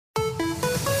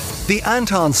The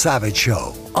Anton Savage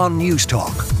Show on News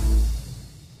Talk.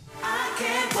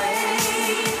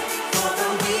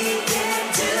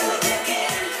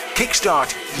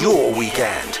 Kickstart your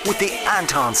weekend with the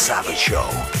Anton Savage Show.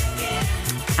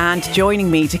 And joining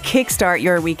me to kickstart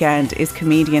your weekend is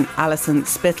comedian Alison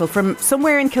Spittle from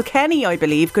somewhere in Kilkenny, I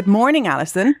believe. Good morning,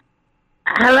 Alison.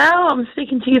 Hello, I'm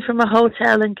speaking to you from a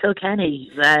hotel in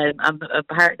Kilkenny. I'm a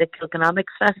part of the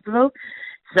Kilkenomics festival.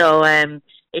 So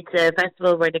it's a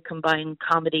festival where they combine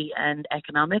comedy and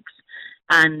economics.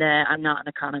 And I'm not an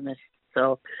economist,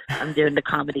 so I'm doing the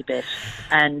comedy bit.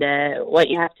 And what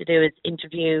you have to do is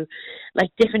interview like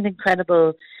different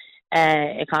incredible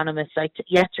economists. Like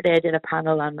yesterday I did a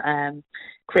panel on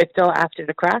crypto after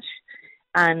the crash.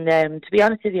 And to be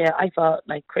honest with you, I thought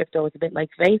like crypto was a bit like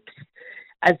vapes.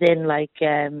 As in, like,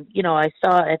 I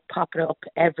saw it popping up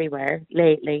everywhere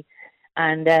lately,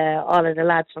 and all of the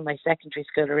lads from my secondary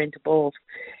school are into both.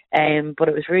 But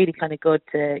it was really kind of good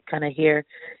to kind of hear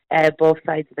both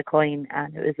sides of the coin,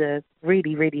 and it was a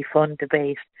really, really fun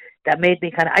debate that made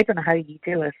me kind of, I don't know how you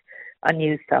do it on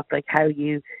News Talk, like how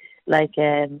you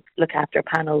look after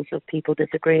panels of people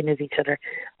disagreeing with each other.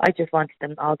 I just wanted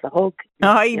them all to hug.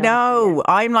 I know.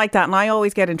 I'm like that, and I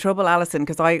always get in trouble, Alison,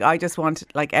 because I just want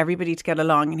like everybody to get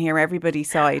along and hear everybody's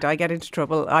side. I get into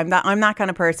trouble. I'm that kind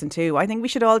of person too. I think we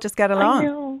should all just get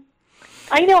along.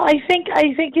 I know. I think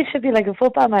it should be like a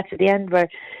football match at the end where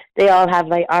they all have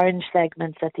like orange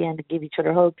segments at the end and give each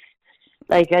other hugs.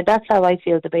 Like that's how I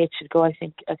feel debate should go. I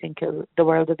think the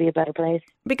world would be a better place.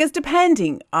 Because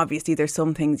depending, obviously, there's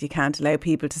some things you can't allow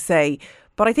people to say,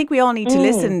 but I think we all need to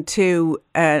listen to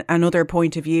another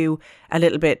point of view a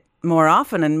little bit more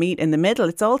often and meet in the middle.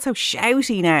 It's also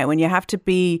shouty now, and you have to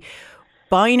be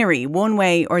binary one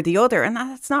way or the other, and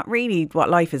that's not really what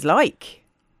life is like.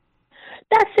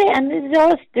 That's it, and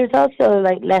there's also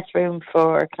like less room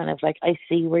for kind of like I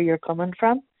see where you're coming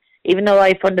from. Even though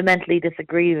I fundamentally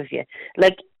disagree with you.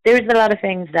 Like, there's a lot of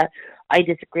things that I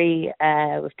disagree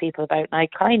with people about. And I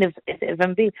kind of, this is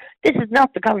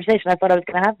not the conversation I thought I was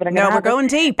going to have, but we're going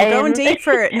deep. We're going deep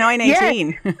for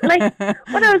 9:18. Yeah, like,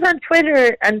 when I was on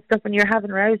Twitter and stuff, when you're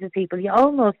having rows with people, you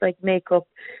almost, like, make up,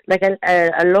 like,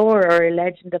 a lore or a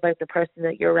legend about the person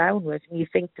that you're around with, and you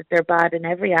think that they're bad in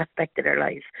every aspect of their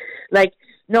life. Like,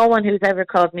 no one who's ever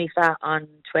called me fat on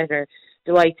Twitter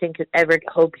do I think it ever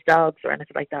hugs dogs or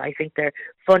anything like that. I think they're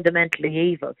fundamentally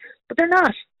evil. But they're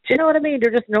not. Do you know what I mean? They're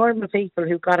just normal people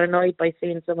who got annoyed by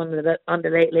seeing someone on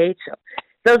the Late Late Show.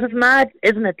 So it's just mad,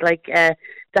 isn't it? Like, to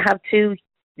have two,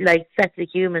 like, sets of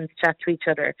humans chat to each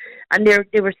other. And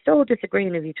they were so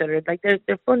disagreeing with each other. Like, they're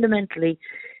fundamentally,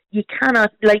 you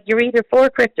cannot, like, you're either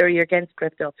for crypto or you're against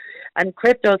crypto. And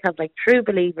cryptos have, like, true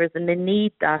believers, and they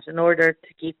need that in order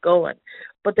to keep going.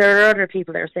 But there are other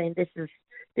people that are saying this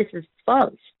is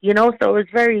false, so it was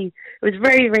very,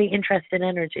 very interesting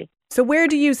energy. So where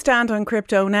do you stand on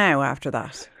crypto now after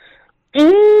that?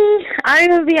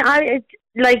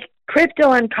 Like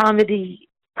crypto and comedy,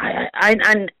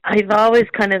 I've always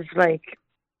kind of like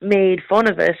made fun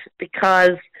of it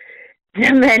because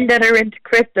the men that are into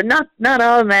crypto, not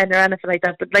all men or anything like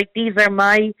that, but like these are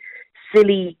my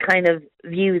silly kind of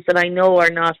views that I know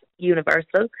are not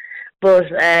universal.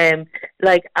 But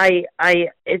like I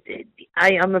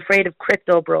am afraid of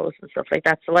crypto bros and stuff like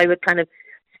that, so I would kind of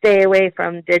stay away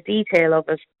from the detail of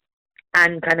it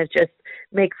and kind of just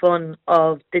make fun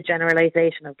of the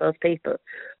generalization of those people.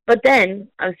 But then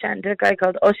I was chatting to a guy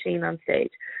called Oisin on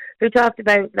stage who talked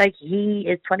about, like, he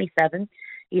is 27,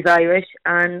 he's Irish,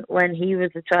 and when he was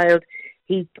a child,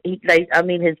 he like, I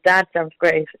mean, his dad sounds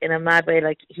great in a mad way.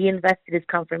 Like, he invested his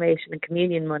confirmation and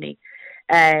communion money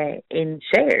in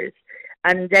shares.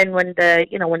 And then when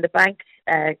the banks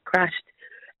crashed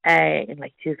in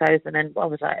like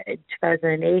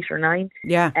 2008 or 9,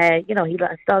 he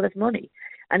lost all his money,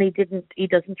 and he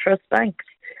doesn't trust banks.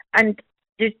 And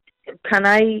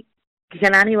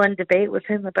can anyone debate with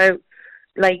him about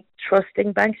like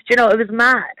trusting banks? It was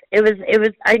mad. It was.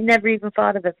 I never even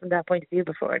thought of it from that point of view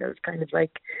before. And it was kind of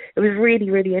like, it was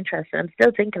really, really interesting. I'm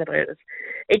still thinking about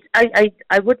it. I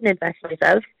wouldn't invest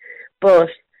myself, but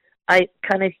I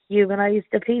kind of humanise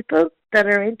the people that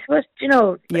are into it,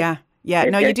 Yeah,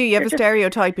 no, you do. You have a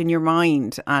stereotype in your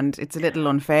mind, and it's a little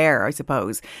unfair, I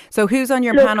suppose. So who's on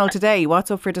your panel today?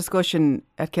 What's up for discussion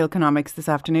at Kilkenomics this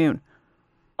afternoon?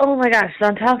 Oh my gosh, so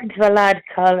I'm talking to a lad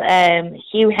called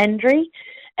Hugh Hendry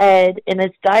in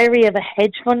his diary of a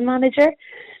hedge fund manager.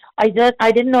 I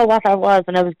didn't know what that was,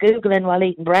 and I was Googling while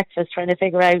eating breakfast trying to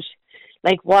figure out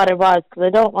like what it was, because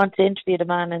I don't want to interview the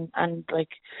man and like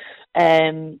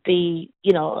be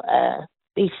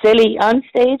silly on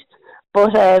stage.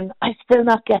 But I'm still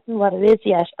not getting what it is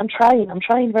yet. I'm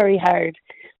trying very hard.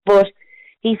 But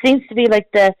he seems to be like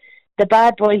the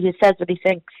bad boy who says what he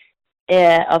thinks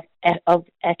of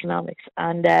economics.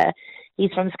 And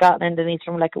he's from Scotland, and he's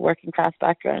from like a working class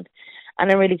background.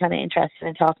 And I'm really kind of interested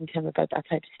in talking to him about that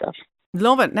type of stuff.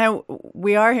 Love it. Now,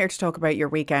 we are here to talk about your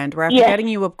weekend. We're after getting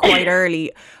you up quite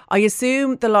early. I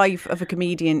assume the life of a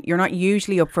comedian, you're not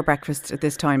usually up for breakfast at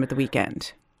this time of the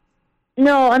weekend.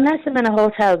 No, unless I'm in a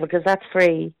hotel, because that's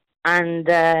free. And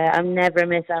I'm never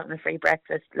miss out on a free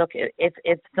breakfast. Look,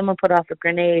 if someone put off a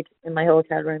grenade in my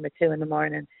hotel room at 2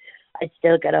 a.m, I'd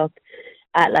still get up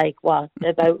at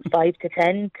about 5 to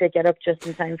 10 to get up just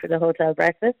in time for the hotel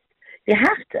breakfast. You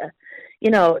have to.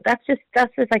 That's just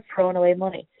like throwing away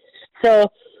money.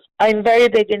 So I'm very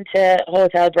big into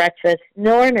hotel breakfast.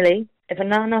 Normally, if I'm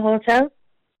not in a hotel,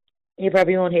 you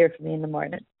probably won't hear from me in the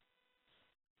morning.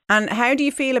 And how do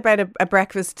you feel about a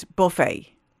breakfast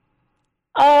buffet?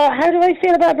 How do I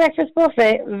feel about breakfast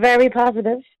buffet? Very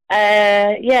positive.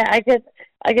 I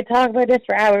could talk about this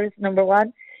for hours. Number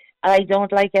one, I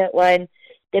don't like it when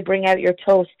they bring out your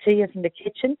toast to you from the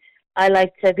kitchen. I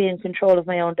like to be in control of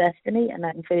my own destiny, and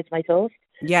that includes my toast.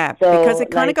 Yeah, because it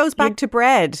kind of goes back to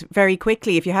bread very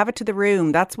quickly. If you have it to the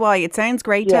room, that's why it sounds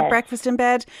great to have breakfast in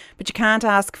bed, but you can't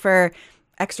ask for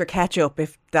extra ketchup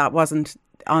if that wasn't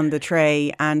on the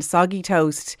tray, and soggy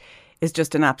toast is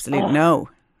just an absolute no.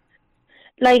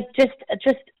 Like,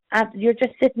 you're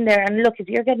just sitting there, and look, if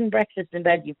you're getting breakfast in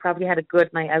bed, you've probably had a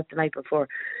good night out the night before.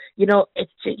 You're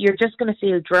just going to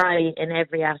feel dry in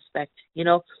every aspect.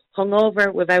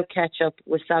 Hungover without ketchup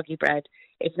with soggy bread.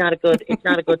 It's not a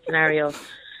good scenario.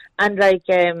 And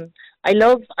I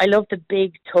love the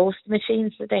big toast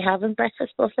machines that they have in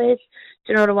breakfast buffets.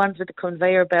 Do you know the ones with the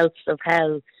conveyor belts of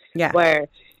hell? Yeah. Where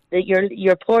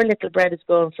your poor little bread is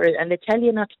going for it, and they tell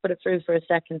you not to put it through for a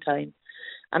second time.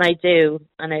 And I do,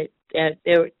 and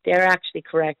they're actually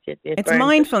correct. It's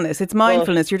mindfulness. It's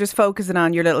mindfulness. You're just focusing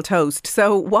on your little toast.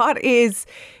 So what is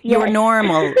your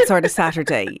normal sort of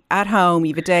Saturday? At home,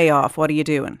 you have a day off. What are you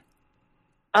doing?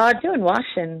 Doing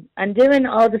washing and doing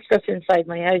all the stuff inside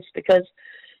my house, because,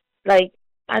 like,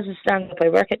 as a stand-up, I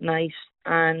work at night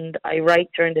and I write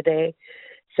during the day.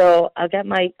 So I'll get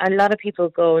a lot of people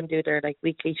go and do their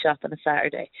weekly shop on a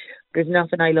Saturday. There's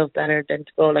nothing I love better than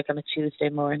to go on a Tuesday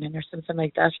morning or something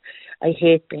like that. I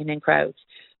hate being in crowds.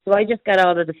 So I just get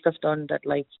all of the stuff done that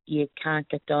you can't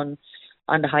get done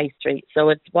on the high street. So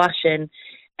it's washing,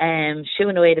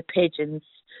 shooing away the pigeons,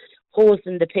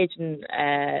 hosing the pigeon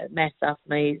mess off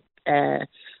my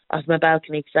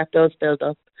balcony, because that does build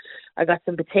up. I got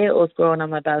some potatoes growing on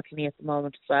my balcony at the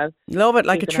moment as well. Love it,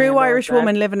 like a true Irish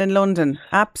woman living in London.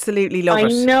 Absolutely love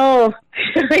it. I know,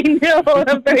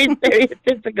 I'm very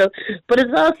stereotypical, but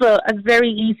it's also a very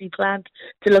easy plant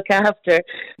to look after,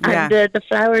 and the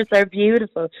flowers are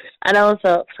beautiful, and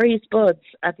also freeze buds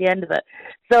at the end of it.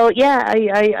 So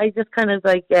I just kind of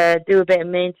do a bit of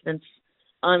maintenance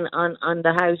on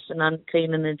the house and on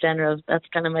cleaning in general. That's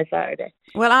kind of my Saturday.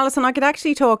 Well, Alison, I could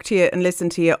actually talk to you and listen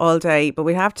to you all day, but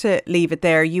we have to leave it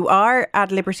there. You are at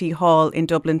Liberty Hall in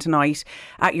Dublin tonight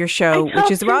at your show,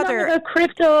 which is rather about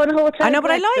crypto and hotel. I know,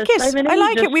 but I like it. I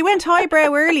like it. We went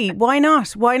highbrow early. Why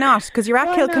not? Because you're at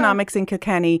Kilkenomics in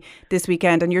Kilkenny this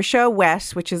weekend, and your show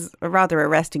Wet, which is a rather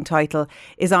arresting title,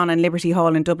 is on in Liberty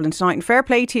Hall in Dublin tonight. And fair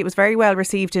play to you, it was very well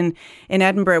received in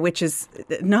Edinburgh, which is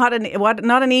not an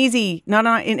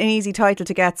easy title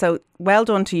to get. So well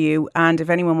done to you. And if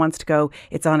anyone wants to go,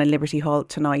 it's on in Liberty Hall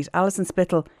tonight. Alison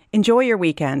Spittle, enjoy your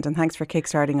weekend, and thanks for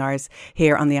kickstarting ours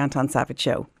here on the Anton Savage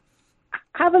Show.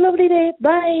 Have a lovely day.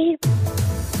 Bye.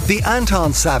 The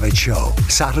Anton Savage Show,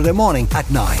 Saturday morning at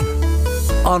 9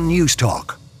 on News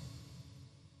Talk.